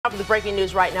start with the breaking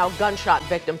news right now. Gunshot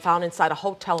victim found inside a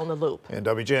hotel in the Loop. And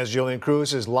WJN's Julian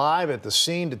Cruz is live at the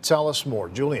scene to tell us more.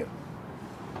 Julian.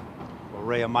 Well,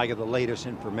 Ray and Micah, the latest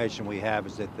information we have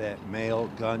is that that male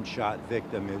gunshot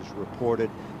victim is reported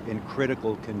in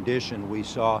critical condition. We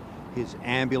saw his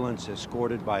ambulance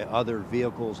escorted by other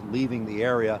vehicles leaving the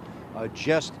area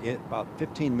just about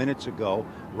 15 minutes ago.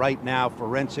 Right now,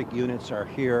 forensic units are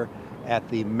here at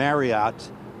the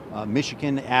Marriott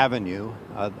Michigan Avenue.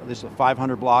 This is a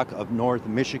 500 block of North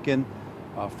Michigan.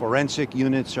 Forensic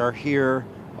units are here.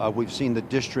 We've seen the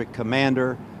district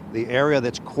commander. The area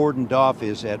that's cordoned off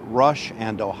is at Rush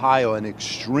and Ohio, an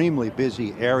extremely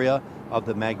busy area of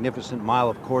the Magnificent Mile.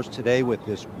 Of course, today with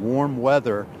this warm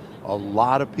weather, a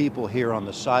lot of people here on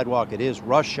the sidewalk. It is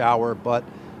rush hour, but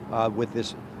with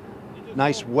this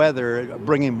nice weather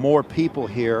bringing more people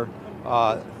here.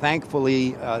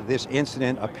 Thankfully, this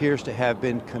incident appears to have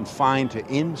been confined to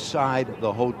inside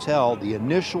the hotel. The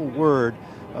initial word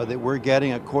that we're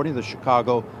getting, according to the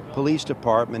Chicago Police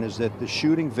Department, is that the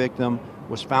shooting victim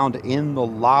was found in the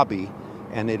lobby,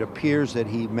 and it appears that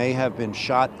he may have been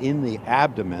shot in the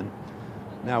abdomen.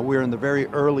 Now, we're in the very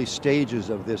early stages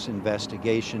of this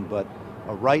investigation, but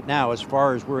right now, as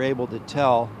far as we're able to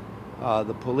tell,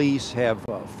 the police have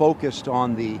focused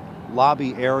on the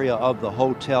lobby area of the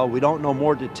hotel. We don't know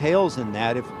more details than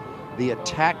that. If the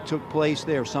attack took place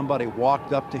there, somebody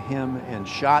walked up to him and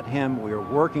shot him. We are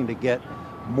working to get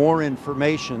more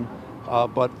information,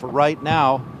 but for right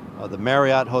now, the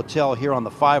Marriott Hotel here on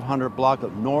the 500 block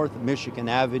of North Michigan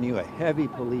Avenue, a heavy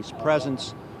police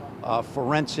presence.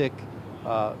 Forensic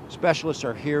specialists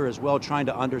are here as well, trying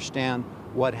to understand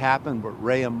what happened. But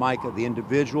Ray and Micah, the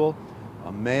individual,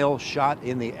 a male shot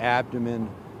in the abdomen,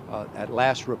 at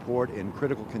last report in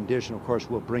critical condition. Of course,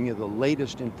 we'll bring you the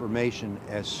latest information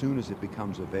as soon as it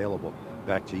becomes available.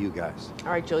 Back to you guys.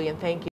 All right, Julian, thank you.